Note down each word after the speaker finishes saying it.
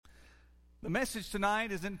The message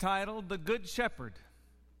tonight is entitled The Good Shepherd.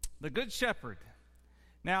 The Good Shepherd.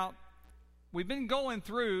 Now, we've been going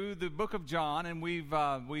through the book of John, and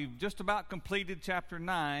we've just about completed chapter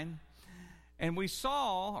 9. And we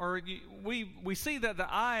saw, or we see that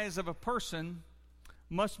the eyes of a person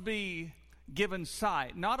must be given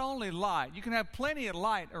sight, not only light. You can have plenty of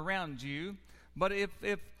light around you, but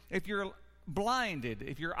if you're blinded,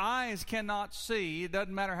 if your eyes cannot see, it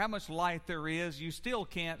doesn't matter how much light there is, you still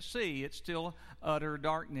can't see. It's still utter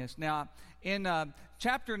darkness. Now, in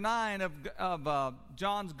chapter 9 of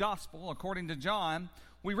John's Gospel, according to John,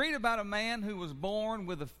 we read about a man who was born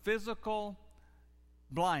with a physical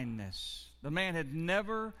blindness. The man had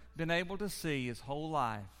never been able to see his whole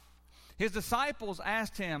life. His disciples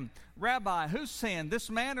asked him, "Rabbi, who sinned, this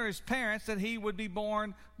man or his parents, that he would be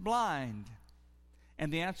born blind?"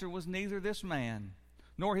 And the answer was neither this man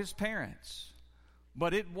nor his parents,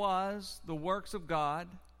 but it was the works of God.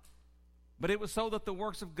 But it was so that the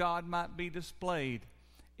works of God might be displayed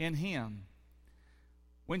in him.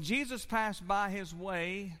 When Jesus passed by his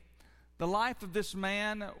way, the life of this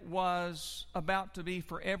man was about to be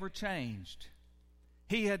forever changed.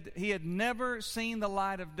 He had never seen the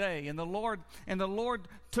light of day, and the Lord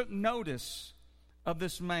took notice of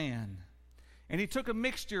this man. And he took a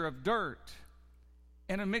mixture of dirt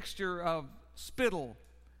and a mixture of spittle,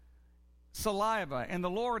 saliva, and the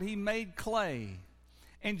Lord, he made clay.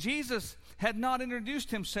 And Jesus had not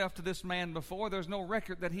introduced himself to this man before. There's no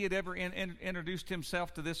record that he had ever introduced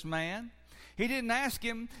himself to this man. He didn't ask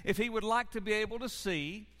him if he would like to be able to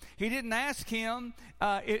see. He didn't ask him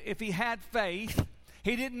if he had faith.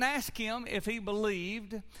 He didn't ask him if he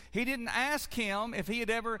believed. He didn't ask him if he had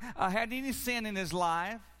ever had any sin in his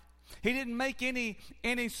life. He didn't make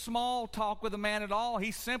any small talk with the man at all.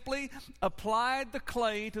 He simply applied the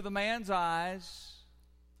clay to the man's eyes,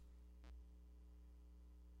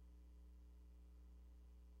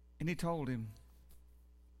 and he told him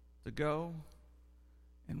to go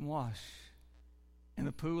and wash in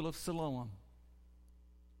the pool of Siloam.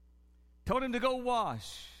 Told him to go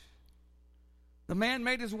wash. The man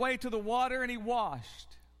made his way to the water and he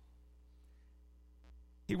washed.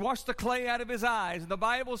 He washed the clay out of his eyes. The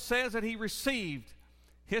Bible says that he received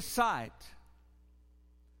his sight.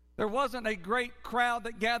 There wasn't a great crowd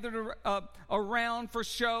that gathered around for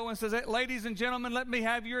show and says, "Ladies and gentlemen, let me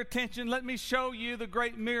have your attention. Let me show you the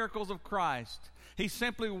great miracles of Christ." He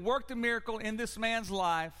simply worked a miracle in this man's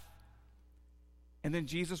life, and then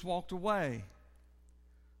Jesus walked away.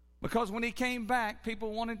 Because when he came back,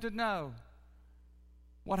 people wanted to know,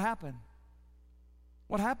 what happened?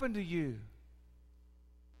 What happened to you?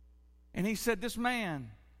 And he said, "This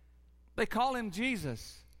man, they call him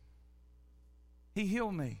Jesus. He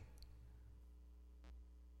healed me."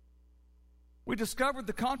 We discovered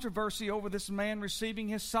the controversy over this man receiving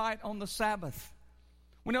his sight on the Sabbath.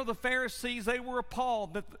 We know the Pharisees, they were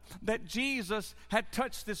appalled that Jesus had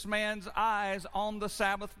touched this man's eyes on the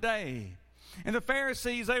Sabbath day. And the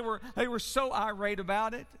Pharisees, they were so irate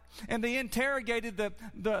about it. And they interrogated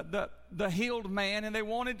the healed man, and they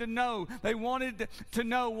wanted to know. They wanted to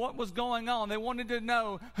know what was going on. They wanted to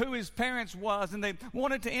know who his parents was, and they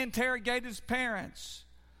wanted to interrogate his parents.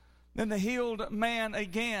 Then the healed man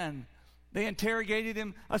again, they interrogated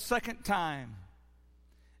him a second time.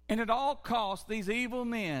 And at all costs, these evil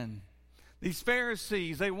men, these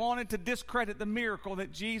Pharisees, they wanted to discredit the miracle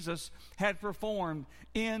that Jesus had performed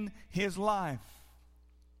in his life.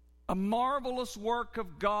 A marvelous work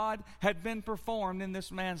of God had been performed in this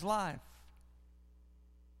man's life.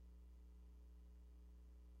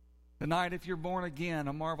 Tonight, if you're born again,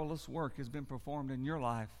 a marvelous work has been performed in your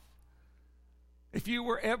life. If you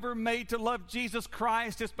were ever made to love Jesus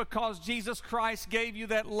Christ, it's because Jesus Christ gave you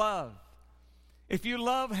that love. If you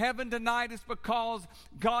love heaven tonight, it's because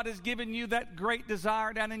God has given you that great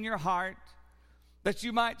desire down in your heart that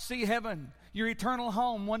you might see heaven, your eternal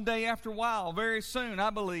home, one day after a while, very soon,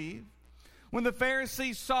 I believe. When the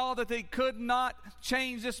Pharisees saw that they could not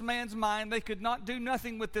change this man's mind, they could not do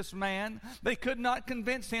nothing with this man, they could not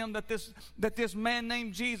convince him that this man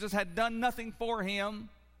named Jesus had done nothing for him,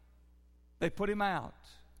 they put him out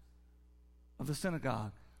of the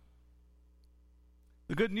synagogue.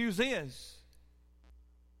 The good news is,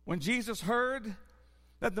 when Jesus heard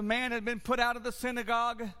that the man had been put out of the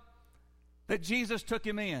synagogue, that Jesus took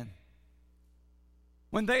him in.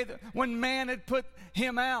 When man had put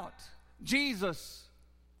him out, Jesus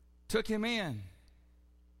took him in.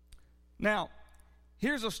 Now,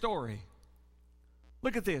 here's a story.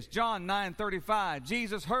 Look at this, John 9:35.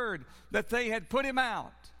 Jesus heard that they had put him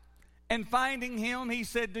out, and finding him, he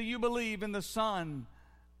said, "Do you believe in the Son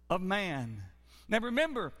of Man?" Now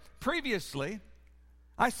remember, previously,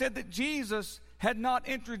 I said that Jesus had not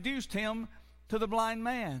introduced him to the blind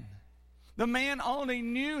man. The man only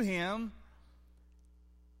knew him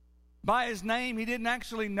by his name. He didn't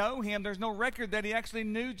actually know him. There's no record that he actually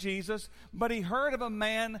knew Jesus, but he heard of a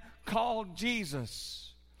man called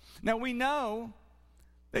Jesus. Now we know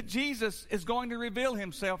that Jesus is going to reveal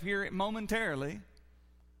himself here momentarily.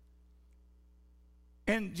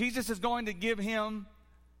 And Jesus is going to give him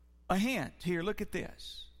a hint. Here, look at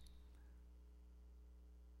this.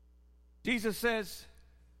 Jesus says,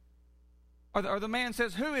 or the man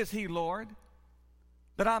says, "Who is he, Lord,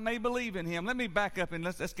 that I may believe in him?" Let me back up and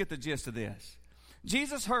let's get the gist of this.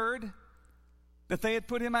 Jesus heard that they had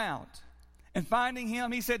put him out. And finding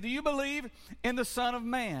him, he said, "Do you believe in the Son of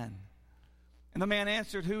Man?" And the man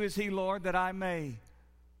answered, "Who is he, Lord, that I may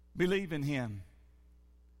believe in him?"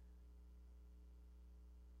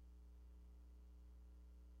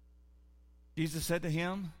 Jesus said to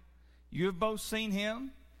him, "You have both seen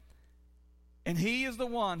him, and he is the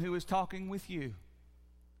one who is talking with you."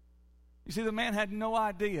 You see, the man had no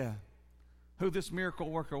idea who this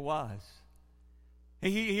miracle worker was.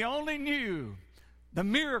 He only knew the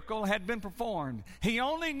miracle had been performed. He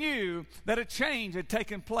only knew that a change had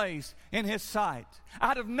taken place in his sight.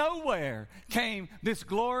 Out of nowhere came this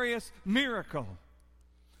glorious miracle.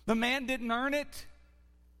 The man didn't earn it.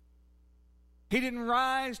 He didn't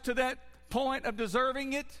rise to that point of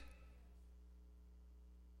deserving it.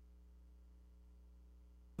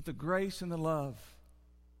 But the grace and the love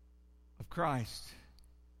of Christ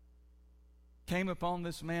came upon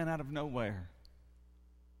this man out of nowhere.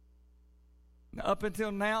 Now, up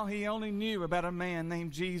until now, he only knew about a man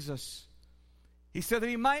named Jesus. He said that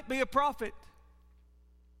he might be a prophet.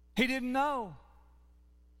 He didn't know.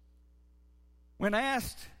 When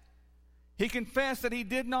asked, he confessed that he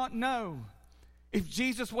did not know if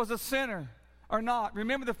Jesus was a sinner or not.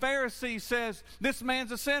 Remember, the Pharisee says, "This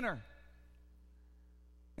man's a sinner."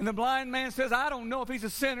 And the blind man says, "I don't know if he's a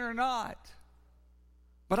sinner or not.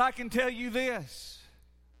 But I can tell you this,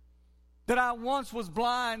 that I once was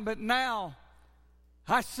blind, but now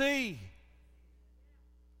I see."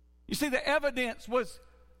 You see, the evidence was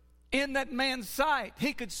in that man's sight.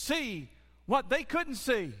 He could see what they couldn't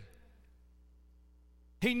see.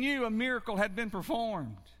 He knew a miracle had been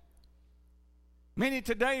performed. Many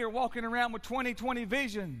today are walking around with 20/20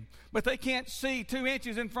 vision, but they can't see 2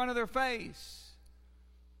 inches in front of their face.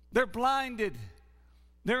 They're blinded.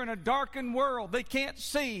 They're in a darkened world. They can't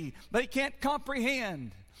see. They can't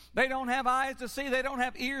comprehend. They don't have eyes to see. They don't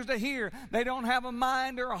have ears to hear. They don't have a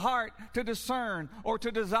mind or a heart to discern or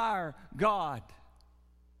to desire God.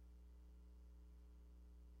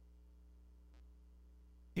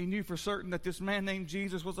 He knew for certain that this man named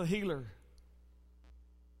Jesus was a healer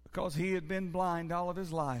because he had been blind all of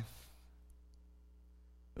his life.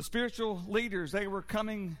 The spiritual leaders, they were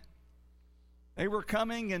coming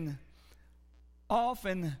and off,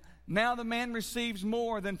 and now the man receives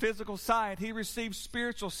more than physical sight. He receives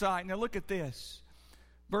spiritual sight. Now look at this.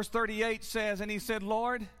 Verse 38 says, "And he said,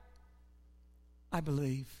 Lord, I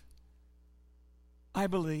believe. I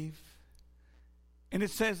believe." And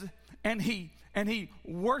it says, and he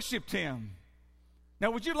worshiped him.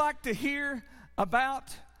 Now would you like to hear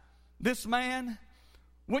about this man?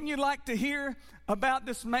 Wouldn't you like to hear about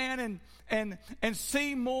this man and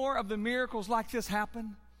see more of the miracles like this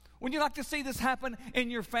happen? Wouldn't you like to see this happen in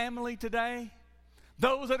your family today?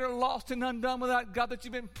 Those that are lost and undone without God, that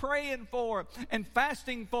you've been praying for and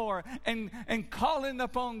fasting for and calling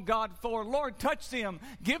upon God for. Lord, touch them.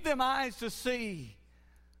 Give them eyes to see.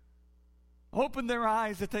 Open their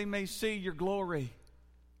eyes that they may see your glory.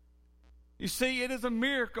 You see, it is a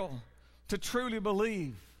miracle to truly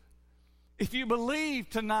believe. If you believe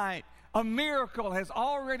tonight, a miracle has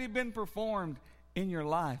already been performed in your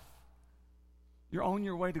life. You're on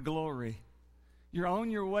your way to glory. You're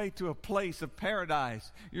on your way to a place of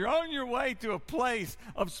paradise. You're on your way to a place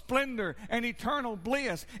of splendor and eternal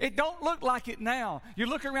bliss. It don't look like it now. You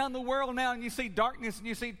look around the world now and you see darkness and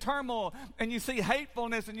you see turmoil and you see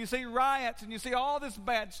hatefulness and you see riots and you see all this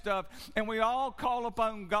bad stuff, and we all call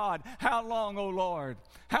upon God. How long, O Lord?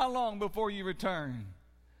 How long before you return?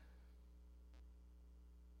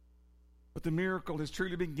 But the miracle has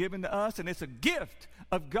truly been given to us, and it's a gift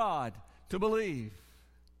of God to believe.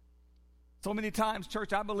 So many times,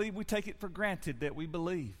 church, I believe we take it for granted that we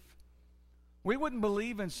believe. We wouldn't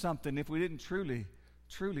believe in something if we didn't truly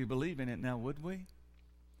believe in it now, would we?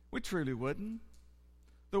 We truly wouldn't.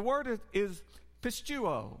 The word is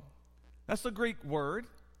pistuo. That's the Greek word.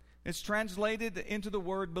 It's translated into the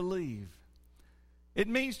word believe. It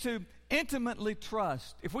means to intimately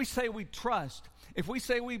trust. If we say we trust, if we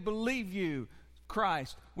say we believe you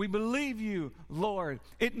Christ. We believe you, Lord.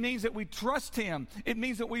 It means that we trust him. It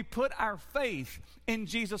means that we put our faith in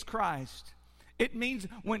Jesus Christ. It means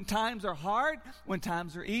when times are hard, when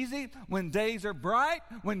times are easy, when days are bright,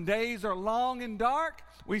 when days are long and dark,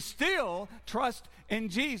 we still trust in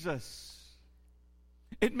Jesus.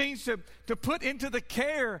 It means to put into the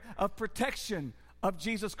care of protection of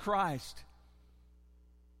Jesus Christ.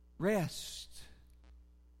 Rest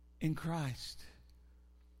in Christ.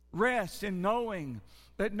 Rest in knowing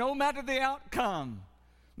that no matter the outcome,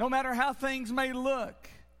 no matter how things may look,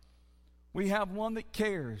 we have one that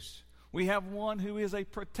cares. We have one who is a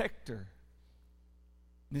protector.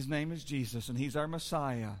 His name is Jesus, and he's our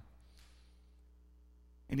Messiah.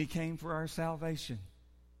 And he came for our salvation.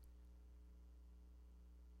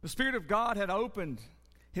 The Spirit of God had opened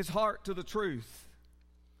his heart to the truth.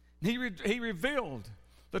 He revealed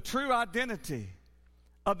the true identity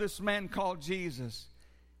of this man called Jesus.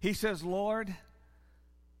 He says, Lord,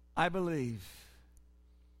 I believe.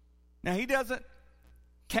 Now, he doesn't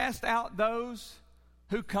cast out those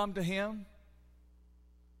who come to him.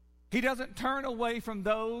 He doesn't turn away from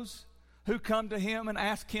those who come to him and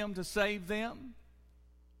ask him to save them.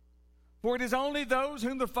 For it is only those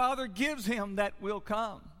whom the Father gives him that will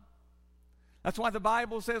come. That's why the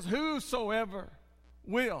Bible says, whosoever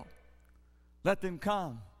will, let them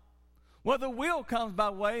come. Well, the will comes by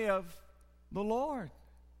way of the Lord.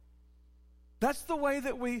 That's the way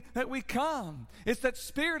that we come. It's that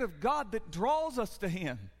Spirit of God that draws us to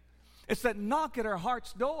him. It's that knock at our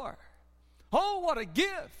heart's door. Oh, what a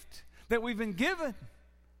gift that we've been given.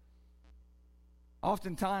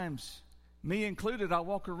 Oftentimes, me included, I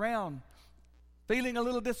walk around feeling a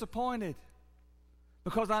little disappointed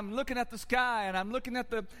because I'm looking at the sky and I'm looking at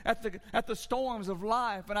the storms of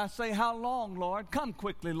life, and I say, how long, Lord? Come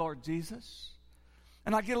quickly, Lord Jesus.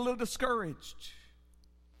 And I get a little discouraged.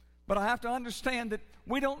 But I have to understand that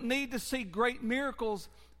we don't need to see great miracles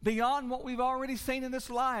beyond what we've already seen in this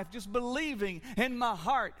life. Just believing in my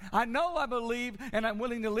heart. I know I believe, and I'm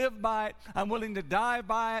willing to live by it. I'm willing to die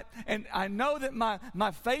by it. And I know that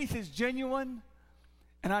my faith is genuine,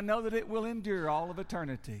 and I know that it will endure all of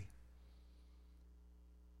eternity.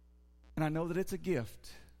 And I know that it's a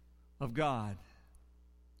gift of God.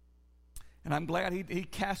 And I'm glad he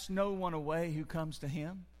casts no one away who comes to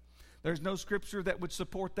him. There's no scripture that would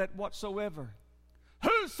support that whatsoever.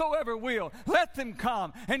 Whosoever will, let them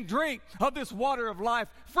come and drink of this water of life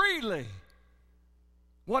freely.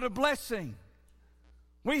 What a blessing.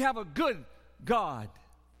 We have a good God.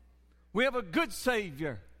 We have a good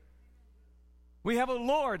Savior. We have a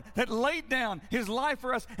Lord that laid down his life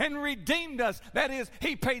for us and redeemed us. That is,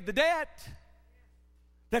 he paid the debt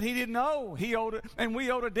that he didn't owe. He owed it, and we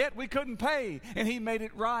owed a debt we couldn't pay, and he made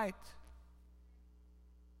it right.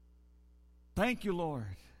 Thank you, Lord.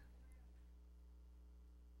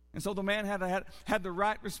 And so the man had the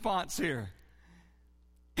right response here.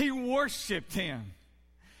 He worshiped him.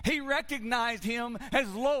 He recognized him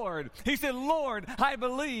as Lord. He said, Lord, I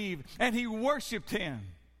believe. And he worshiped him.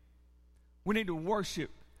 We need to worship.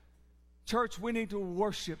 Church, we need to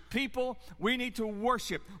worship. People, we need to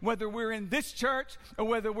worship. Whether we're in this church or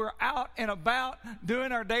whether we're out and about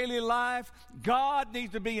doing our daily life, God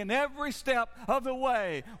needs to be in every step of the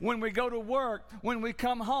way. When we go to work, when we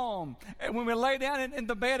come home, and when we lay down in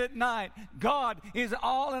the bed at night, God is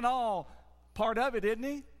all in all part of it, isn't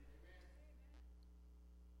he?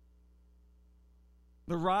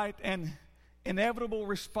 The right and inevitable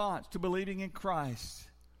response to believing in Christ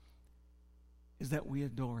is that we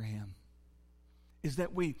adore him. Is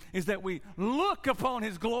that we look upon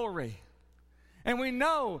his glory. And we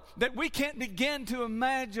know that we can't begin to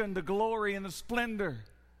imagine the glory and the splendor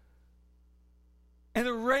and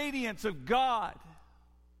the radiance of God.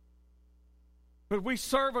 But we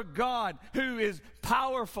serve a God who is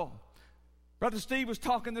powerful. Brother Steve was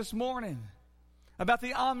talking this morning about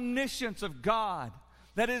the omniscience of God.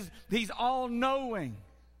 That is, he's all-knowing.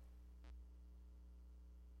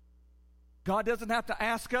 God doesn't have to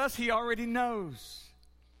ask us. He already knows.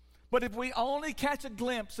 But if we only catch a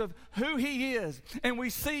glimpse of who he is, and we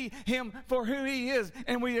see him for who he is,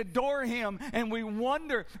 and we adore him, and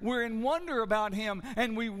we're in wonder about him,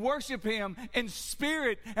 and we worship him in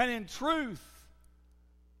spirit and in truth.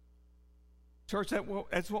 Church,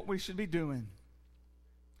 that's what we should be doing.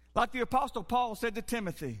 Like the Apostle Paul said to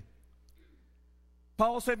Timothy.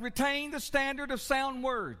 Paul said, retain the standard of sound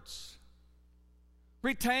words.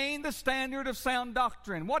 Retain the standard of sound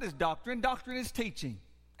doctrine. What is doctrine? Doctrine is teaching.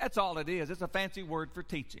 That's all it is. It's a fancy word for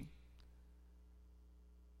teaching.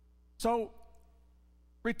 So,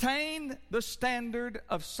 retain the standard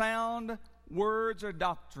of sound words or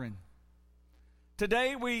doctrine.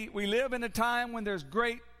 Today we live in a time when there's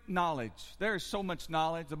great knowledge. There is so much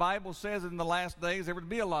knowledge. The Bible says in the last days there would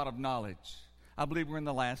be a lot of knowledge. I believe we're in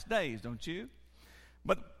the last days, don't you?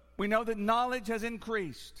 But we know that knowledge has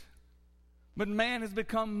increased. But man has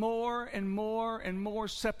become more and more and more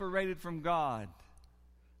separated from God.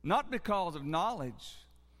 Not because of knowledge,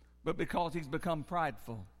 but because he's become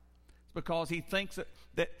prideful. It's because he thinks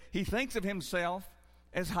that he thinks of himself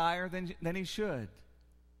as higher than he should.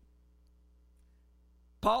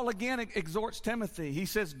 Paul again exhorts Timothy. He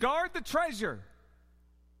says, guard the treasure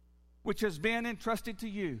which has been entrusted to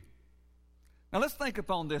you. Now let's think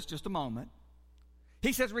upon this just a moment.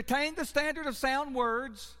 He says, retain the standard of sound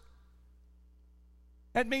words.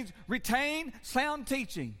 That means retain sound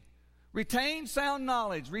teaching, retain sound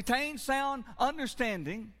knowledge, retain sound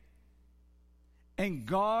understanding, and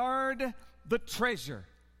guard the treasure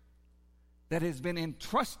that has been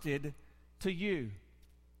entrusted to you.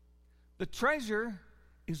 The treasure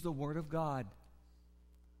is the Word of God.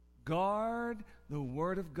 Guard the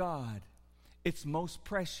Word of God. It's most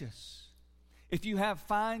precious. If you have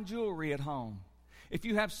fine jewelry at home, if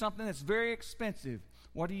you have something that's very expensive,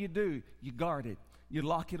 what do? You guard it. You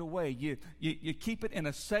lock it away. You keep it in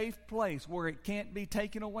a safe place where it can't be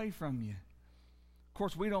taken away from you. Of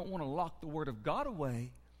course, we don't want to lock the Word of God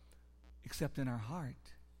away except in our heart.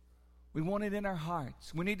 We want it in our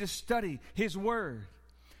hearts. We need to study His Word.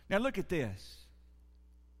 Now look at this.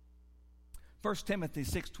 1 Timothy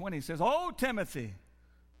 6:20 says, "O Timothy,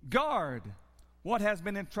 guard what has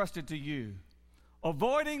been entrusted to you,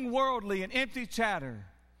 avoiding worldly and empty chatter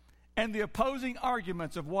and the opposing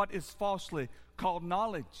arguments of what is falsely called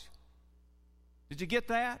knowledge." Did you get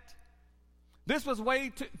that? This was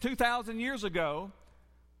way 2,000 years ago.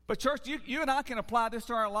 But church, you and I can apply this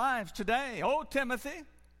to our lives today. Oh, Timothy.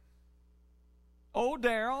 Oh,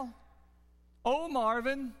 Daryl. Oh,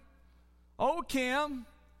 Marvin. Oh, Kim.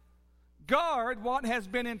 Guard what has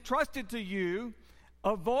been entrusted to you,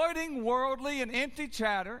 avoiding worldly and empty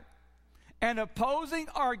chatter and opposing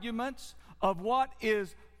arguments of what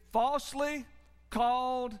is falsely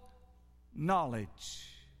called knowledge.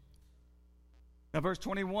 Now verse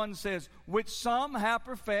 21 says, which some have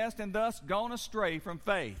professed and thus gone astray from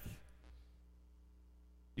faith.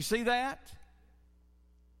 You see that?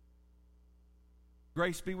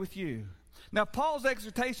 Grace be with you. Now Paul's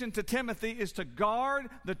exhortation to Timothy is to guard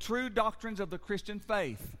the true doctrines of the Christian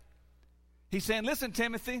faith. He's saying, listen,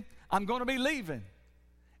 Timothy, I'm going to be leaving.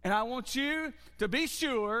 And I want you to be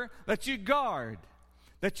sure that you guard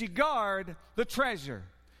the treasure.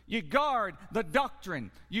 You guard the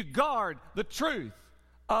doctrine. You guard the truth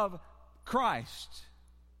of Christ.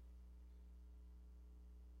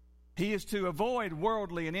 He is to avoid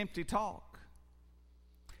worldly and empty talk.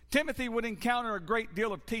 Timothy would encounter a great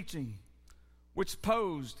deal of teaching which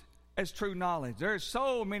posed as true knowledge. There are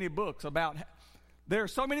so many books there are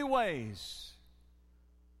so many ways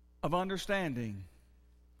of understanding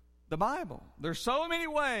the Bible. There are so many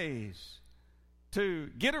ways to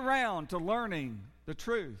get around to learning the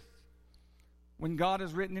truth when God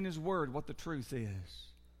has written in His Word what the truth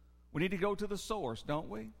is. We need to go to the source, don't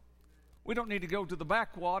we? We don't need to go to the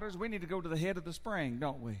backwaters. We need to go to the head of the spring,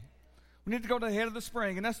 don't we? We need to go to the head of the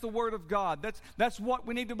spring, and that's the Word of God. That's what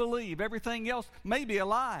we need to believe. Everything else may be a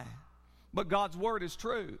lie, but God's Word is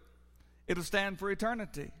true. It'll stand for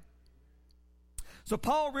eternity. So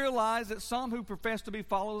Paul realized that some who professed to be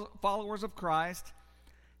followers of Christ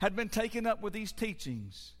had been taken up with these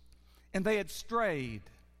teachings, and they had strayed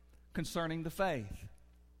concerning the faith.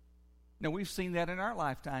 Now, we've seen that in our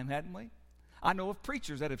lifetime, hadn't we? I know of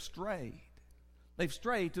preachers that have strayed. They've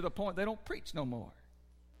strayed to the point they don't preach no more.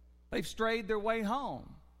 They've strayed their way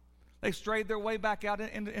home. They've strayed their way back out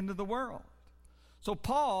into the world. So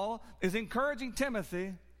Paul is encouraging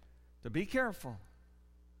Timothy to be careful.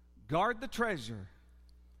 Guard the treasure,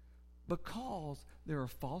 because there are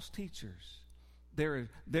false teachers. There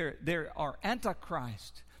are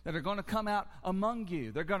antichrists that are going to come out among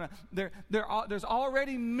you. There's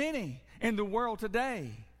already many in the world today,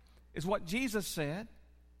 is what Jesus said.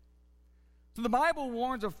 So the Bible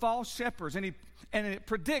warns of false shepherds, and it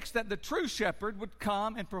predicts that the true shepherd would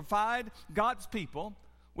come and provide God's people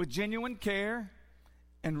with genuine care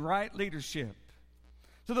and right leadership.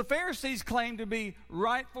 So the Pharisees claimed to be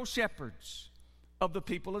rightful shepherds of the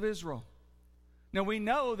people of Israel. Now we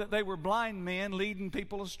know that they were blind men leading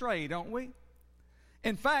people astray, don't we?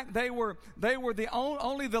 In fact, they were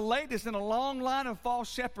only the latest in a long line of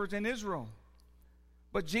false shepherds in Israel.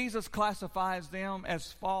 But Jesus classifies them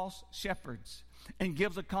as false shepherds and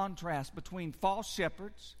gives a contrast between false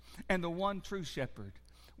shepherds and the one true shepherd,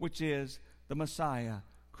 which is the Messiah,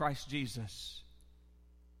 Christ Jesus.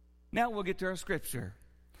 Now we'll get to our scripture.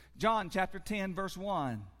 John chapter 10, verse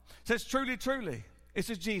 1 says, truly, truly, this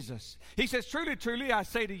is Jesus. He says, truly, truly, I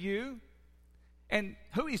say to you, and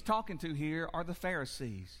who he's talking to here are the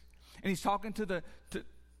Pharisees. And he's talking to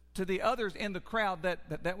the others in the crowd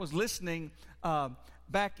that was listening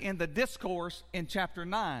back in the discourse in chapter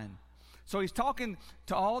 9. So he's talking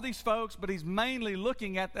to all these folks, but he's mainly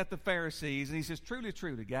looking at the Pharisees. And he says, truly,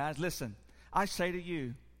 truly, guys, listen, I say to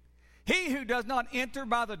you, he who does not enter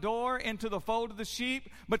by the door into the fold of the sheep,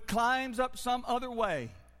 but climbs up some other way,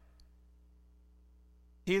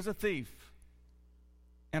 he is a thief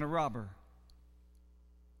and a robber.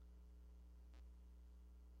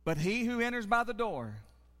 But he who enters by the door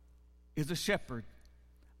is a shepherd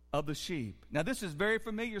of the sheep. Now, this is very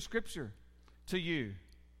familiar scripture to you.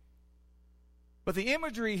 But the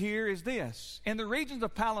imagery here is this. In the regions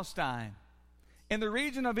of Palestine, in the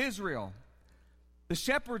region of Israel, the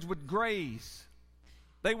shepherds would graze.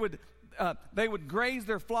 They would graze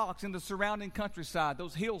their flocks in the surrounding countryside,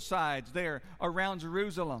 those hillsides there around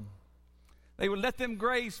Jerusalem. They would let them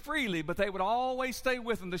graze freely, but they would always stay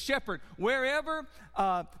with them. The shepherd, wherever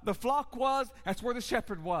the flock was, that's where the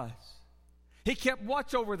shepherd was. He kept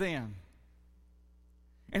watch over them.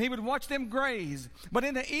 And he would watch them graze. But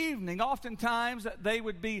in the evening, oftentimes, they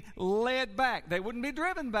would be led back. They wouldn't be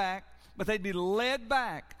driven back, but they'd be led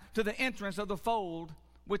back to the entrance of the fold,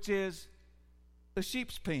 which is the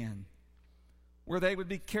sheep's pen, where they would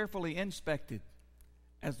be carefully inspected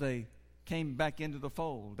as they came back into the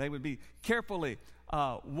fold. They would be carefully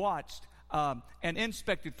watched and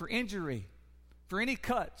inspected for injury, for any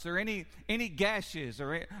cuts or any gashes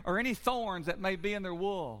or any thorns that may be in their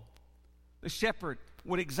wool. The shepherd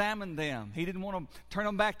would examine them. He didn't want to turn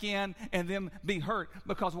them back in and them be hurt,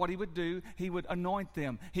 because what he would do, he would anoint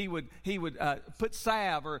them. He would put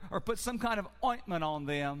salve or put some kind of ointment on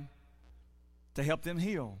them to help them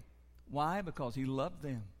heal. Why? Because he loved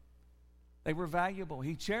them. They were valuable.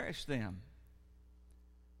 He cherished them.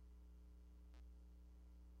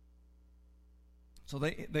 So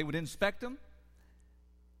they would inspect them.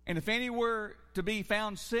 And if any were to be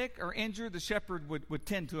found sick or injured, the shepherd would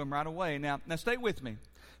tend to them right away. Now stay with me.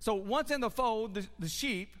 So once in the fold, the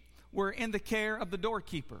sheep were in the care of the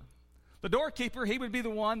doorkeeper. The doorkeeper, he would be the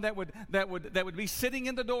one that would be sitting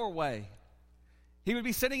in the doorway. He would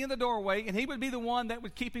be sitting in the doorway, and he would be the one that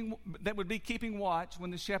would be keeping watch when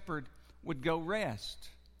the shepherd would go rest.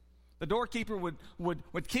 The doorkeeper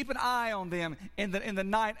would keep an eye on them in the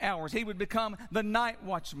night hours. He would become the night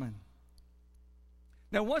watchman.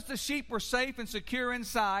 Now, once the sheep were safe and secure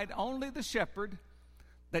inside, only the shepherd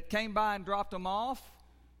that came by and dropped them off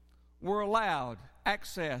were allowed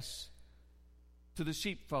access to the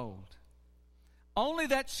sheepfold. Only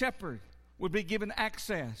that shepherd would be given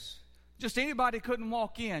access. Just anybody couldn't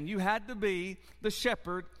walk in. You had to be the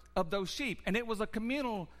shepherd of those sheep. And it was a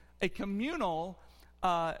communal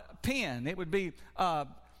pen. It would be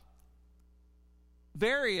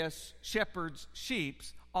various shepherds' sheep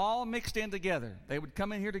all mixed in together. They would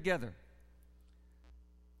come in here together.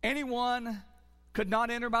 Anyone could not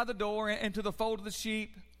enter by the door into the fold of the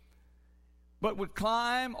sheep, but would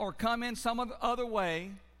climb or come in some other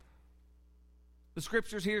way. The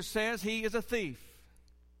scriptures here says he is a thief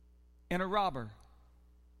and a robber.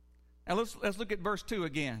 Now let's look at verse 2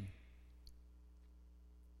 again.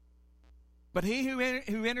 But he who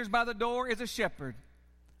enters by the door is a shepherd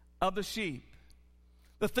of the sheep.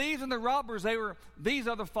 The thieves and the robbers, these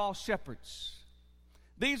are the false shepherds.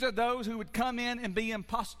 These are those who would come in and be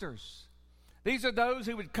imposters. These are those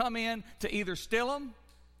who would come in to either steal them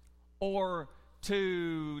or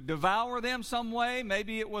to devour them some way.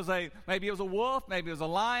 Maybe it was a wolf, maybe it was a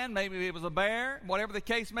lion, maybe it was a bear, whatever the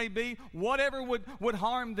case may be. Whatever would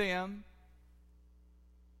harm them,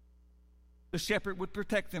 the shepherd would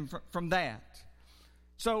protect them from that.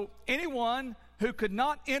 So anyone who could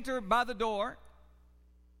not enter by the door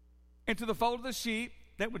into the fold of the sheep,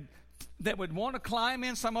 that would want to climb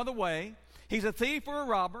in some other way, he's a thief or a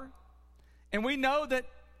robber. And we know that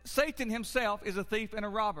Satan himself is a thief and a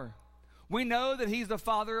robber. We know that he's the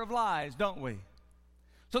father of lies, don't we?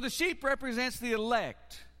 So the sheep represents the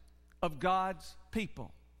elect of God's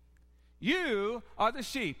people. You are the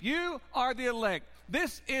sheep. You are the elect.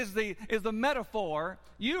 This is the metaphor.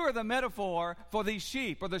 You are the metaphor for these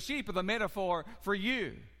sheep, or the sheep are the metaphor for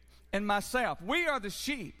you and myself. We are the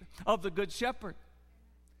sheep of the Good Shepherd.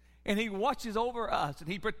 And he watches over us, and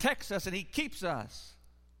he protects us, and he keeps us.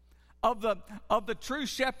 Of the true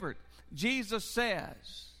shepherd, Jesus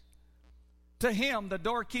says, to him the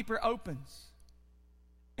doorkeeper opens,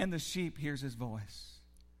 and the sheep hears his voice.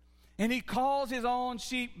 And he calls his own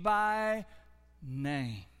sheep by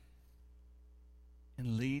name.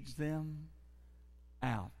 and leads them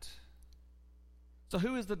out. So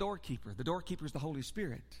who is the doorkeeper? The doorkeeper is the Holy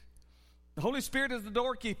Spirit. The Holy Spirit is the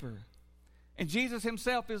doorkeeper, and Jesus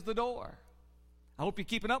himself is the door. I hope you're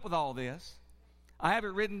keeping up with all this. I have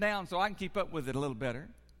it written down so I can keep up with it a little better.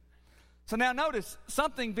 So now notice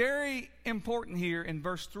something very important here in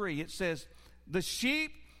verse 3. It says, the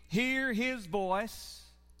sheep hear his voice,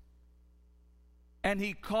 and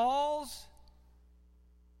he calls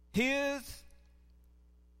his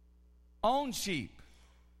own sheep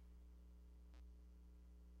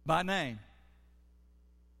by name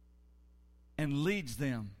and leads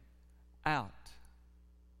them out.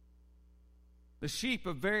 The sheep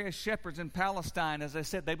of various shepherds in Palestine, as I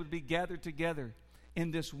said, they would be gathered together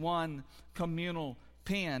in this one communal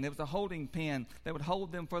pen. It was a holding pen that would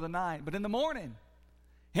hold them for the night. But in the morning,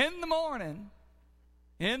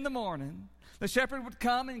 the shepherd would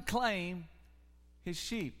come and claim his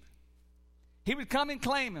sheep. He would come and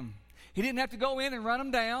claim them. He didn't have to go in and run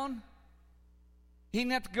them down. He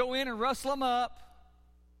didn't have to go in and rustle them up.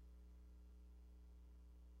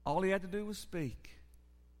 All he had to do was speak.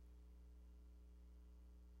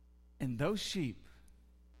 And those sheep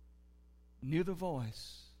knew the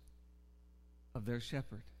voice of their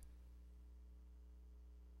shepherd.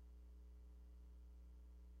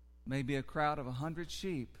 Maybe a crowd of 100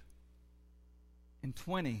 sheep, and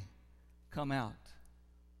 20 come out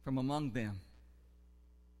from among them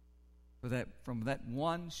from that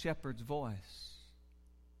one shepherd's voice.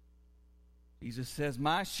 Jesus says,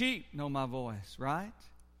 my sheep know my voice, right?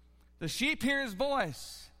 The sheep hear his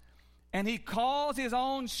voice, and he calls his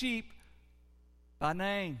own sheep by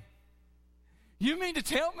name. You mean to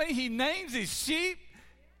tell me he names his sheep?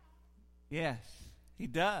 Yes, he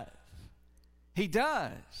does. He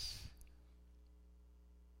does.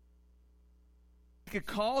 He could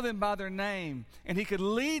call them by their name, and he could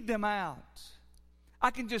lead them out. I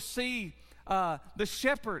can just see the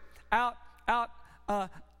shepherd out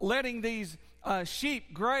letting these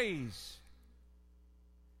sheep graze.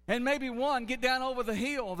 And maybe one get down over the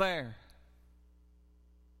hill there.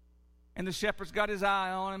 And the shepherd's got his eye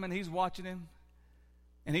on him, and he's watching him.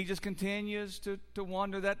 And he just continues to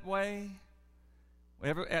wander that way.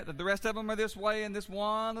 The rest of them are this way, and this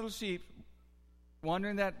one little sheep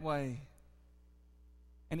wandering that way.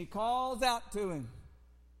 And he calls out to him.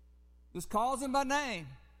 Just calls him by name.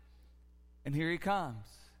 And here he comes.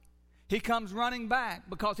 He comes running back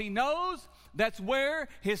because he knows that's where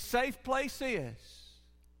his safe place is.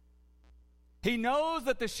 He knows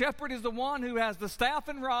that the shepherd is the one who has the staff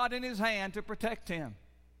and rod in his hand to protect him.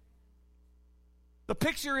 The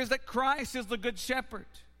picture is that Christ is the good shepherd,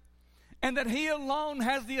 and that he alone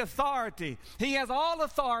has the authority. He has all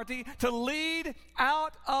authority to lead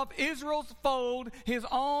out of Israel's fold his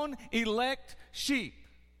own elect sheep.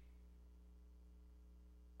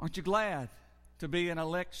 Aren't you glad to be an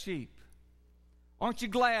elect sheep? Aren't you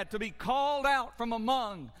glad to be called out from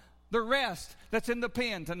among the rest that's in the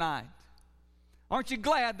pen tonight? Aren't you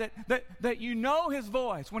glad that you know his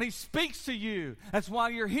voice when he speaks to you? That's why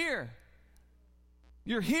you're here.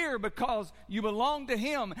 You're here because you belong to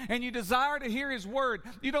him and you desire to hear his word.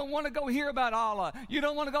 You don't want to go hear about Allah. You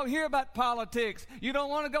don't want to go hear about politics. You don't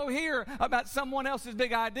want to go hear about someone else's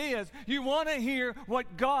big ideas. You want to hear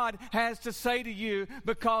what God has to say to you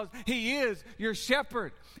because he is your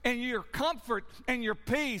shepherd, and your comfort and your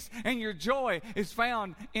peace and your joy is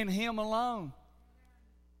found in him alone.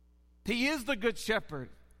 He is the good shepherd,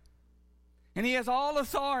 and he has all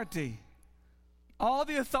authority. All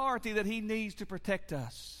the authority that he needs to protect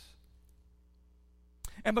us.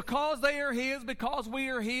 And because they are his, because we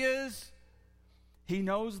are his, he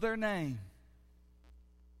knows their name.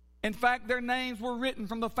 In fact, their names were written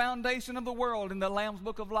from the foundation of the world in the Lamb's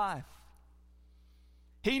Book of Life.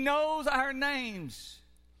 He knows our names.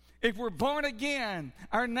 If we're born again,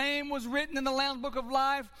 our name was written in the Lamb's Book of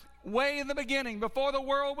Life way in the beginning, before the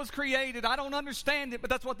world was created. I don't understand it,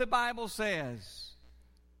 but that's what the Bible says.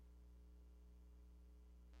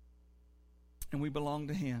 And we belong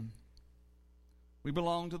to him. We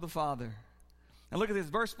belong to the Father. Now look at this.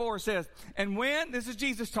 Verse 4 says, and when, this is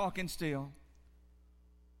Jesus talking still,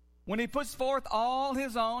 when he puts forth all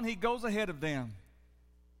his own, he goes ahead of them.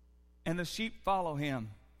 And the sheep follow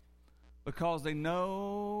him because they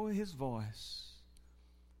know his voice.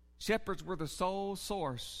 Shepherds were the sole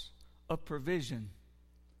source of provision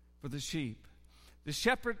for the sheep. The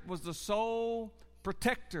shepherd was the sole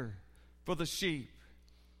protector for the sheep.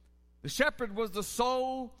 The shepherd was the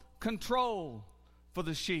sole control for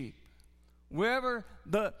the sheep. Wherever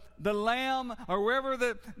the lamb or wherever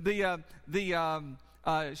the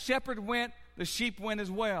shepherd went, the sheep went as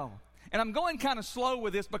well. And I'm going kind of slow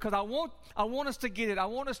with this because I want us to get it. I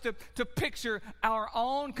want us to picture our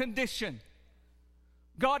own condition.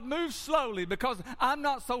 God moves slowly because I'm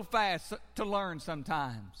not so fast to learn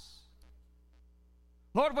sometimes.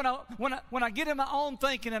 Lord, when I get in my own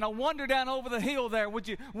thinking and I wander down over the hill there, would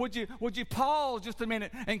you pause just a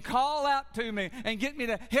minute and call out to me and get me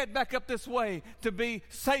to head back up this way to be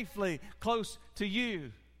safely close to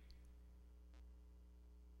you?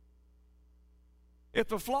 If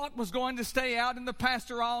the flock was going to stay out in the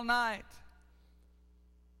pasture all night,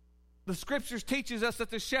 the Scriptures teaches us that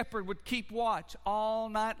the shepherd would keep watch all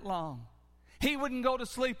night long. He wouldn't go to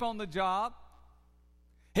sleep on the job.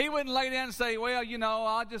 He wouldn't lay down and say, well,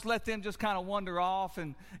 I'll just let them just kind of wander off.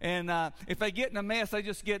 And if they get in a mess, they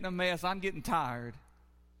just get in a mess. I'm getting tired.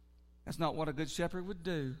 That's not what a good shepherd would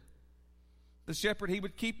do. The shepherd, he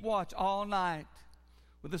would keep watch all night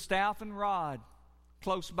with a staff and rod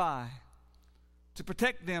close by to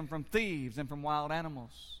protect them from thieves and from wild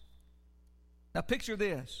animals. Now picture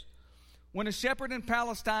this. When a shepherd in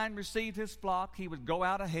Palestine received his flock, he would go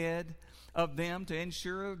out ahead of them to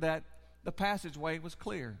ensure that the passageway was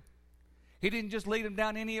clear. He didn't just lead them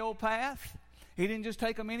down any old path. He didn't just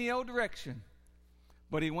take them any old direction.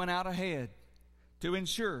 But he went out ahead to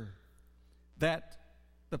ensure that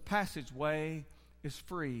the passageway is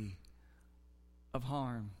free of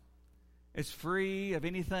harm. It's free of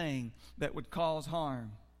anything that would cause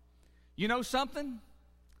harm. You know something?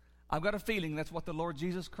 I've got a feeling that's what the Lord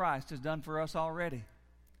Jesus Christ has done for us already.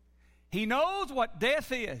 He knows what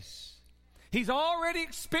death is. He's already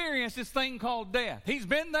experienced this thing called death. He's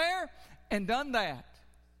been there and done that.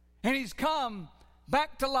 And he's come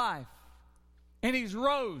back to life. And he's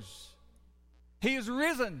rose. He is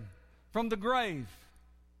risen from the grave.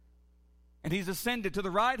 And he's ascended to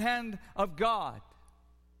the right hand of God.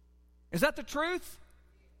 Is that the truth?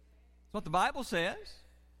 That's what the Bible says.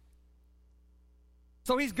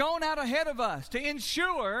 So he's gone out ahead of us to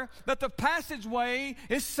ensure that the passageway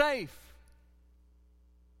is safe.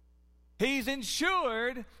 He's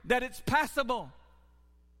ensured that it's passable.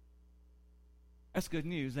 That's good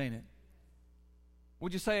news, ain't it?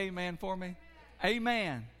 Would you say amen for me?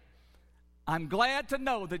 Amen. I'm glad to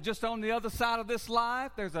know that just on the other side of this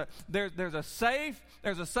life, there's a safe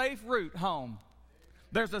route home.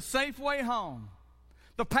 There's a safe way home.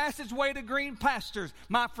 The passageway to green pastures,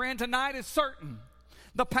 my friend, tonight is certain.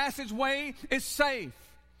 The passageway is safe.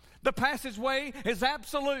 The passageway is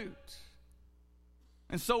absolute.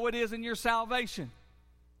 And so it is in your salvation.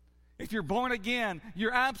 If you're born again,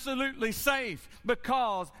 you're absolutely safe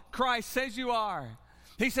because Christ says you are.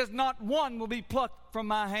 He says, not one will be plucked from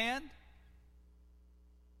my hand.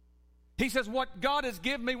 He says, what God has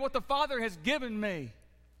given me, what the Father has given me,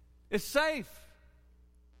 is safe.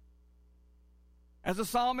 As the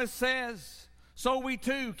psalmist says, so we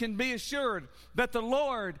too can be assured that the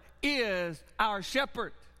Lord is our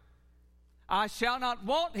shepherd. I shall not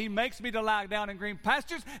want. He makes me to lie down in green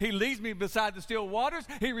pastures. He leads me beside the still waters.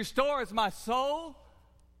 He restores my soul.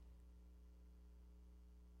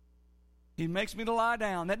 He makes me to lie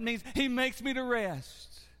down. That means he makes me to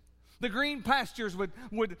rest. The green pastures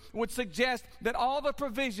would suggest that all the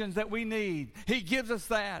provisions that we need, he gives us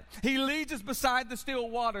that. He leads us beside the still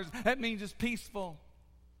waters. That means it's peaceful.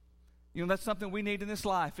 That's something we need in this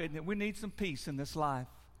life, isn't it? We need some peace in this life.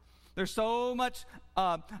 There's so much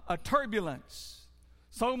turbulence,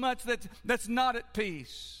 so much that's not at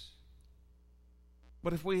peace.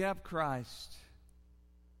 But if we have Christ,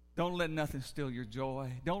 don't let nothing steal your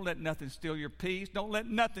joy. Don't let nothing steal your peace. Don't let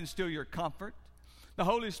nothing steal your comfort. The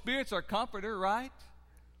Holy Spirit's our comforter, right?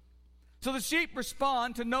 So the sheep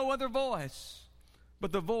respond to no other voice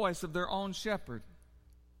but the voice of their own shepherd.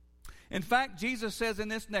 In fact, Jesus says in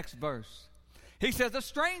this next verse, he says, a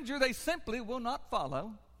stranger they simply will not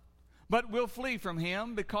follow, but will flee from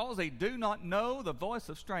him because they do not know the voice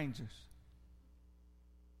of strangers.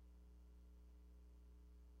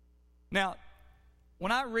 Now,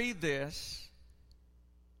 when I read this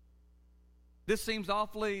seems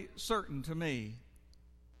awfully certain to me.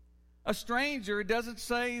 A stranger, it doesn't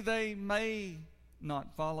say they may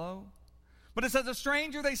not follow, but it says a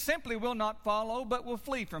stranger they simply will not follow, but will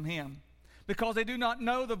flee from him because they do not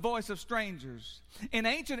know the voice of strangers. In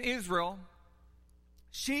ancient Israel,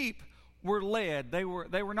 sheep were led. They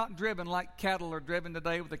were not driven like cattle are driven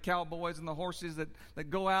today with the cowboys and the horses that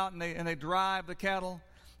go out and they drive the cattle.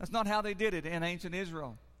 That's not how they did it in ancient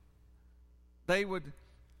Israel. They would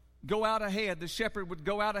go out ahead. The shepherd would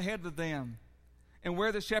go out ahead of them. And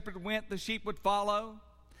where the shepherd went, the sheep would follow.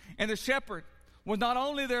 And the shepherd was not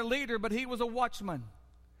only their leader, but he was a watchman.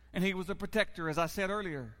 And he was a protector, as I said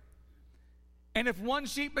earlier. And if one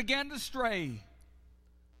sheep began to stray,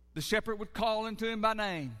 the shepherd would call into him by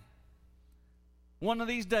name. One of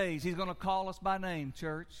these days, he's going to call us by name,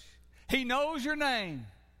 church. He knows your name.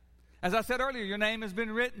 As I said earlier, your name has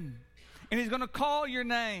been written. And he's going to call your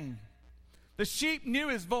name. The sheep knew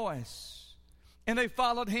his voice, and they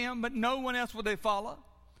followed him, but no one else would they follow.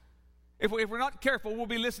 If we're not careful, we'll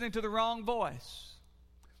be listening to the wrong voice.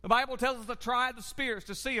 The Bible tells us to try the spirits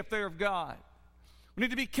to see if they're of God. We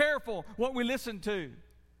need to be careful what we listen to.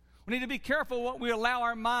 We need to be careful what we allow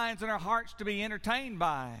our minds and our hearts to be entertained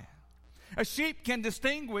by. A sheep can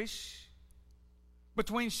distinguish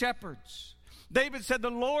between shepherds. David said, "The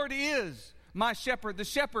Lord is my shepherd." The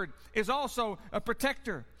shepherd is also a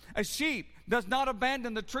protector. A sheep does not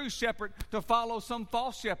abandon the true shepherd to follow some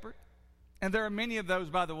false shepherd. And there are many of those,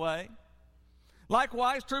 by the way.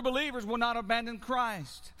 Likewise, true believers will not abandon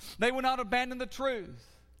Christ. They will not abandon the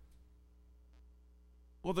truth.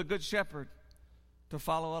 Will the good shepherd to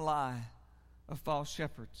follow a lie of false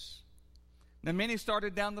shepherds? Now, many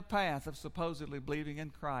started down the path of supposedly believing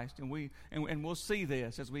in Christ, and we'll see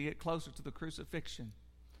this as we get closer to the crucifixion.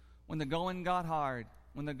 When the going got hard,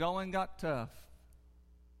 when the going got tough,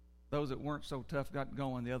 those that weren't so tough got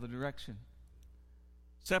going the other direction.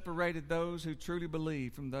 Separated those who truly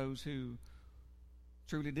believed from those who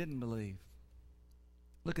truly didn't believe.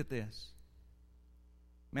 Look at this.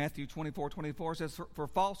 Matthew 24:24 says, "For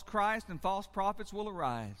false Christ and false prophets will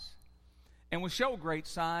arise, and will show great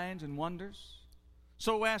signs and wonders,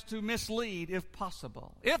 so as to mislead, if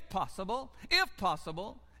possible,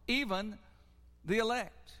 even the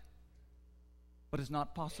elect." But it's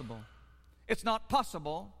not possible. It's not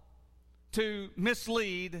possible to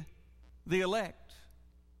mislead the elect,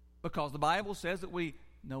 because the Bible says that we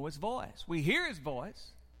know his voice. We hear his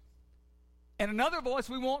voice. And another voice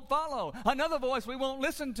we won't follow. Another voice we won't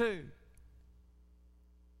listen to.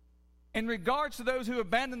 In regards to those who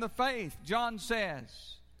abandon the faith, John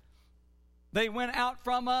says, they went out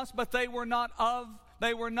from us, but they were not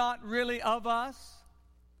really of us.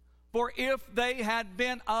 For if they had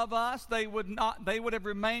been of us, they would have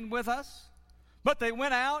remained with us. But they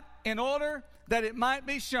went out in order that it might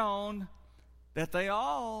be shown that they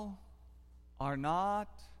all are not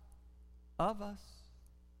of us.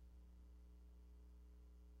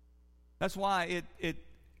 That's why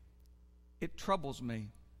it troubles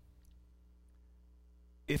me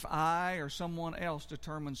if I or someone else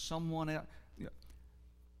determines someone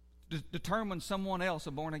else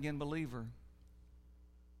a born-again believer.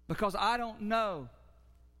 Because I don't know.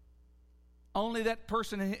 Only that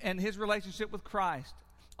person and his relationship with Christ.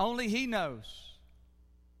 Only he knows.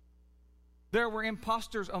 There were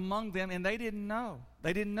imposters among them, and they didn't know.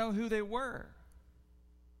 They didn't know who they were.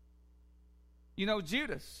 You know,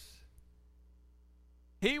 Judas,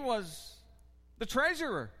 he was the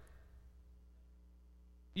treasurer.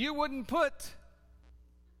 You wouldn't put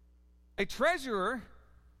a treasurer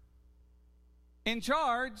in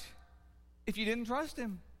charge if you didn't trust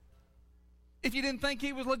him, if you didn't think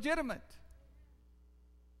he was legitimate.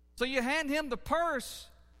 So you hand him the purse,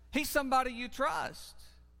 he's somebody you trust.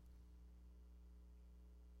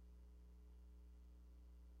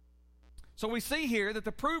 So we see here that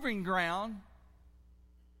the proving ground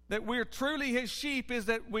that we're truly his sheep is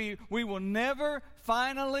that we will never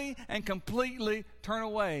finally and completely turn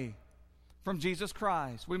away from Jesus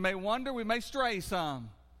Christ. We may wander, we may stray some,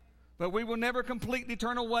 but we will never completely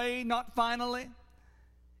turn away, not finally.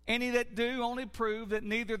 Any that do only prove that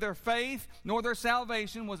neither their faith nor their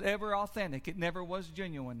salvation was ever authentic. It never was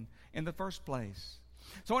genuine in the first place.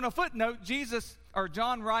 So in a footnote,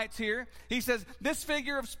 John writes here, he says, this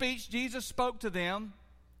figure of speech Jesus spoke to them,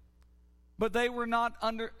 but they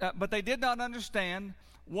did not understand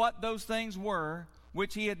what those things were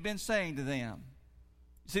which he had been saying to them.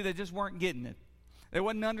 See, they just weren't getting it. They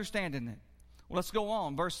wasn't understanding it. Well, let's go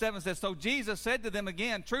on. Verse 7 says, so Jesus said to them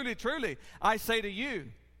again, truly, truly, I say to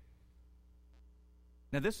you.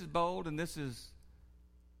 Now this is bold, and this is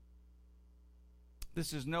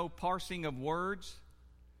no parsing of words.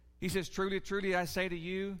 He says, truly, truly, I say to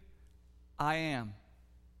you, I am.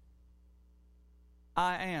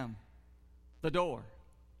 I am the door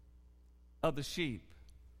of the sheep.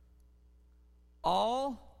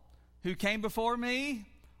 All who came before me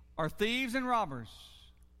are thieves and robbers,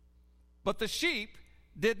 but the sheep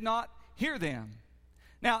did not hear them.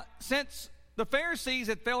 Now, since the Pharisees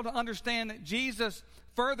had failed to understand that Jesus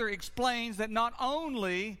further explains that not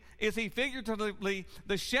only is he figuratively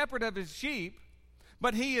the shepherd of his sheep,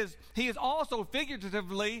 but he is also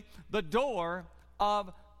figuratively the door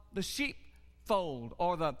of the sheepfold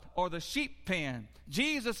or the sheep pen.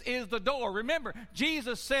 Jesus is the door. Remember,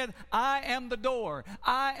 Jesus said, I am the door.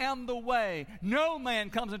 I am the way. No man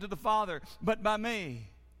comes into the Father but by me.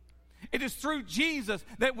 It is through Jesus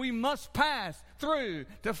that we must pass through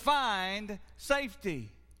to find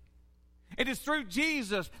safety. It is through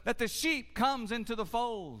Jesus that the sheep comes into the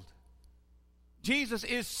fold. Jesus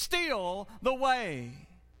is still the way.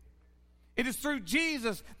 It is through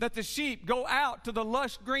Jesus that the sheep go out to the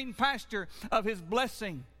lush green pasture of His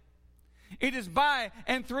blessing. It is by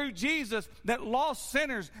and through Jesus that lost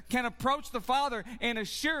sinners can approach the Father in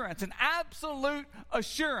assurance, an absolute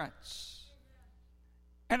assurance,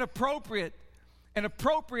 and appropriate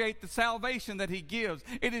the salvation that He gives.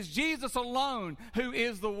 It is Jesus alone who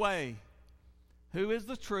is the way, who is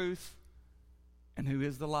the truth, and who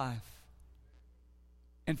is the life.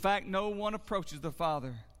 In fact, no one approaches the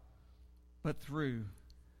Father but through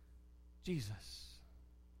Jesus.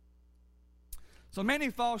 So many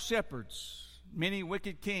false shepherds, many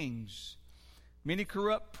wicked kings, many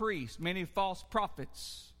corrupt priests, many false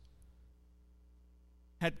prophets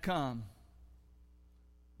had come.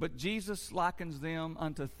 But Jesus likens them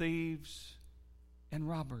unto thieves and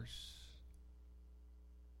robbers.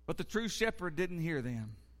 But the true shepherd didn't hear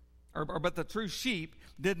them. But the true sheep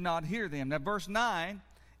did not hear them. Now, verse 9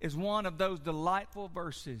 is one of those delightful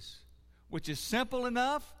verses, which is simple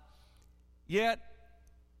enough, yet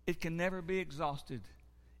it can never be exhausted,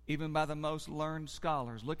 even by the most learned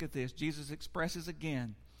scholars. Look at this. Jesus expresses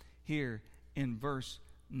again here in verse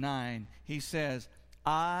 9. He says,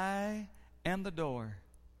 I am the door.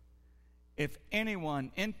 If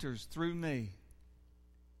anyone enters through me,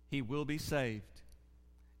 he will be saved,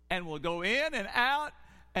 and will go in and out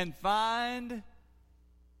and find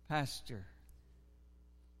pasture.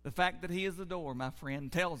 The fact that He is the door, my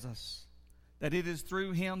friend, tells us that it is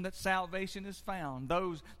through Him that salvation is found.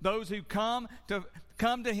 Those who come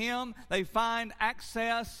to Him, they find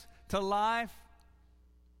access to life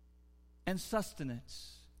and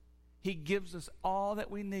sustenance. He gives us all that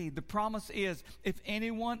we need. The promise is, if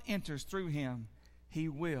anyone enters through Him, he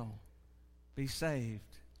will be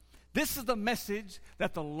saved. This is the message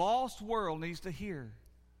that the lost world needs to hear.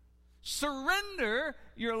 Surrender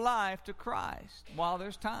your life to Christ while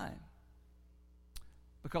there's time,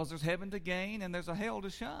 because there's heaven to gain and there's a hell to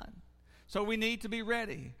shun. So we need to be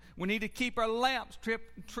ready. We need to keep our lamps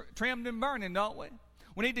trimmed and burning, don't we?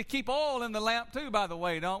 We need to keep oil in the lamp too, by the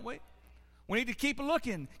way, don't we? We need to keep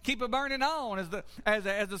looking, keep it burning on,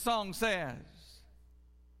 as the song says.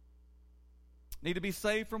 Need to be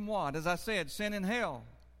saved from what? As I said, sin and hell.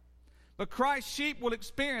 But Christ's sheep will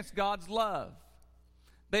experience God's love.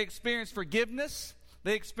 They experience forgiveness.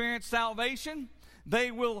 They experience salvation.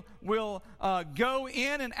 They will go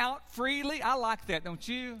in and out freely. I like that, don't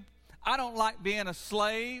you? I don't like being a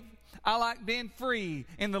slave. I like being free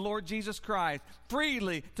in the Lord Jesus Christ.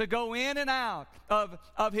 Freely to go in and out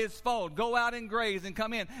of His fold. Go out and graze and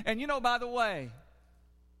come in. And you know, by the way,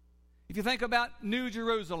 if you think about New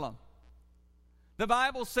Jerusalem, the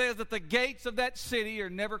Bible says that the gates of that city are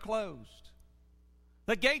never closed.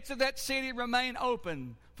 The gates of that city remain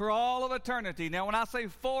open for all of eternity. Now, when I say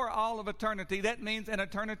for all of eternity, that means an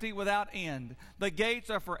eternity without end. The gates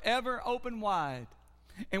are forever open wide.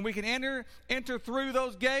 And we can enter through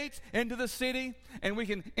those gates into the city, and we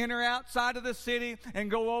can enter outside of the city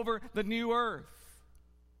and go over the new earth.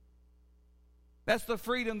 That's the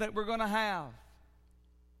freedom that we're going to have.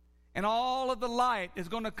 And all of the light is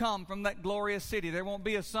going to come from that glorious city. There won't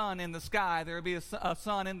be a sun in the sky. There will be a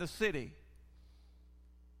sun in the city.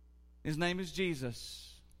 His name is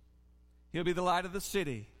Jesus. He'll be the light of the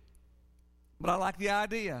city. But I like the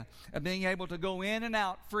idea of being able to go in and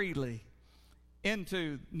out freely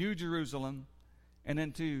into New Jerusalem and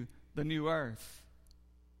into the new earth.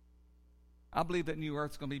 I believe that new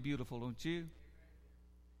earth's going to be beautiful, don't you?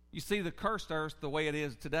 You see the cursed earth the way it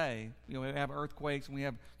is today. You know, we have earthquakes, and we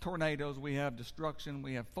have tornadoes, we have destruction,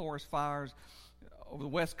 we have forest fires. Over the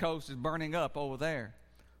West Coast is burning up over there.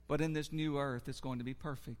 But in this new earth, it's going to be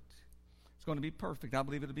perfect. It's going to be perfect. I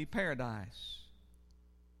believe it'll be paradise.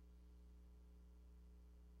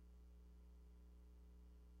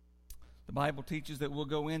 The Bible teaches that we'll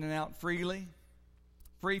go in and out freely,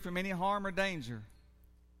 free from any harm or danger,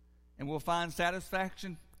 and we'll find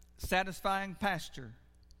satisfying pasture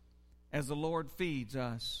as the Lord feeds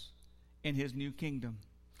us in His new kingdom.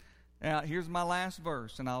 Now, here's my last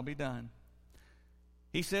verse, and I'll be done.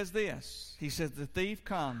 He says this. He says, the thief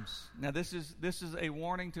comes. Now, this is a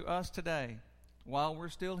warning to us today while we're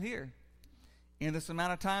still here. In this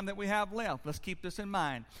amount of time that we have left, let's keep this in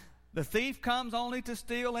mind. The thief comes only to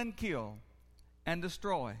steal and kill and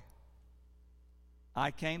destroy.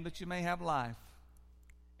 I came that you may have life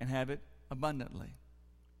and have it abundantly.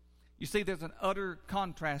 You see, there's an utter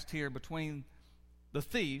contrast here between the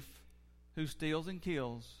thief who steals and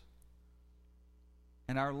kills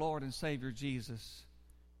and our Lord and Savior Jesus,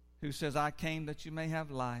 who says, I came that you may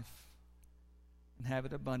have life and have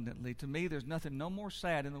it abundantly. To me, there's nothing no more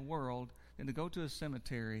sad in the world than to go to a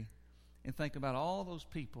cemetery and think about all those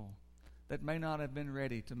people that may not have been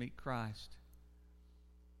ready to meet Christ.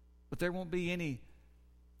 But there won't be any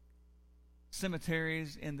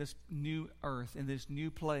cemeteries in this new earth, in this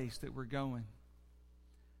new place that we're going.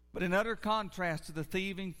 But in utter contrast to the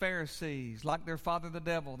thieving Pharisees, like their father the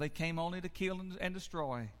devil, they came only to kill and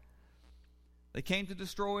destroy. They came to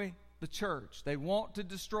destroy the church. They want to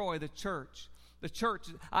destroy the church. The church,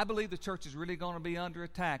 I believe the church is really going to be under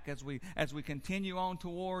attack as we continue on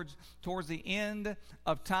towards the end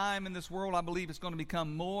of time in this world. I believe it's going to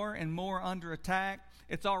become more and more under attack.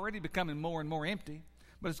 It's already becoming more and more empty,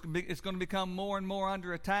 but it's going to become more and more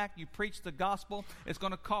under attack. You preach the gospel, it's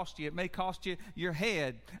going to cost you. It may cost you your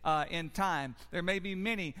head in time. There may be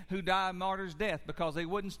many who die a martyr's death because they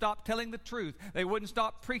wouldn't stop telling the truth. They wouldn't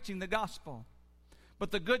stop preaching the gospel. But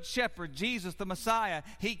the Good Shepherd, Jesus the Messiah,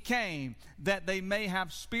 He came that they may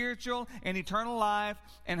have spiritual and eternal life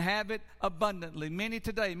and have it abundantly. Many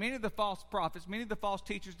of the false prophets, many of the false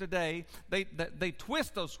teachers today, they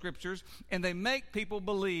twist those scriptures and they make people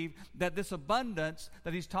believe that this abundance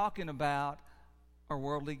that He's talking about are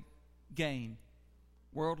worldly gain,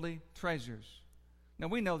 worldly treasures. Now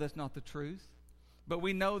we know that's not the truth, but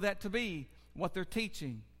we know that to be what they're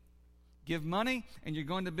teaching. Give money, and you're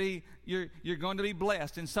going to be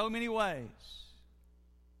blessed in so many ways,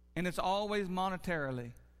 and it's always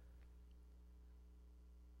monetarily.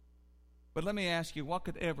 But let me ask you, what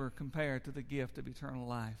could ever compare to the gift of eternal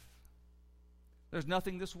life? There's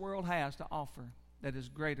nothing this world has to offer that is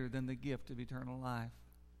greater than the gift of eternal life,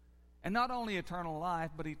 and not only eternal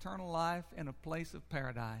life, but eternal life in a place of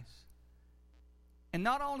paradise, and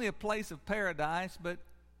not only a place of paradise, but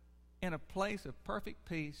in a place of perfect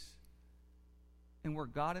peace. And where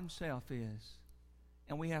God Himself is.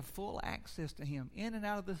 And we have full access to Him in and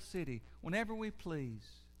out of the city whenever we please.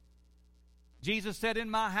 Jesus said, in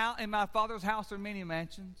my Father's house are many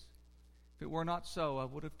mansions. If it were not so, I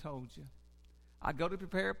would have told you. I go to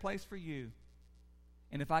prepare a place for you.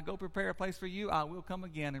 And if I go prepare a place for you, I will come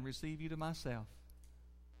again and receive you to myself.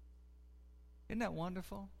 Isn't that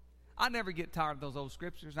wonderful? I never get tired of those old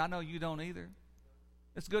scriptures. I know you don't either.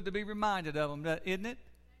 It's good to be reminded of them, isn't it?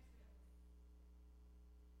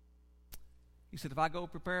 He said, if I go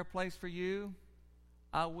prepare a place for you,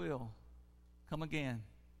 I will come again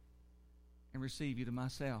and receive you to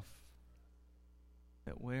myself,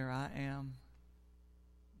 that where I am,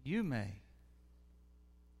 you may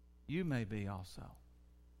be also.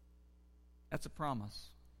 That's a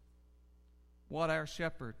promise. What our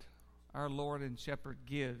shepherd, our Lord and shepherd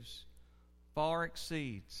gives far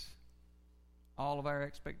exceeds all of our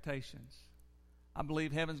expectations. I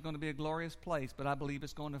believe heaven's going to be a glorious place, but I believe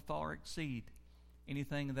it's going to far exceed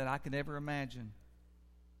anything that I could ever imagine.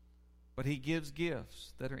 But He gives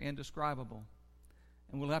gifts that are indescribable.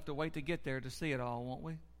 And we'll have to wait to get there to see it all, won't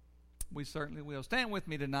we? We certainly will. Stand with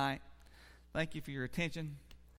me tonight. Thank you for your attention.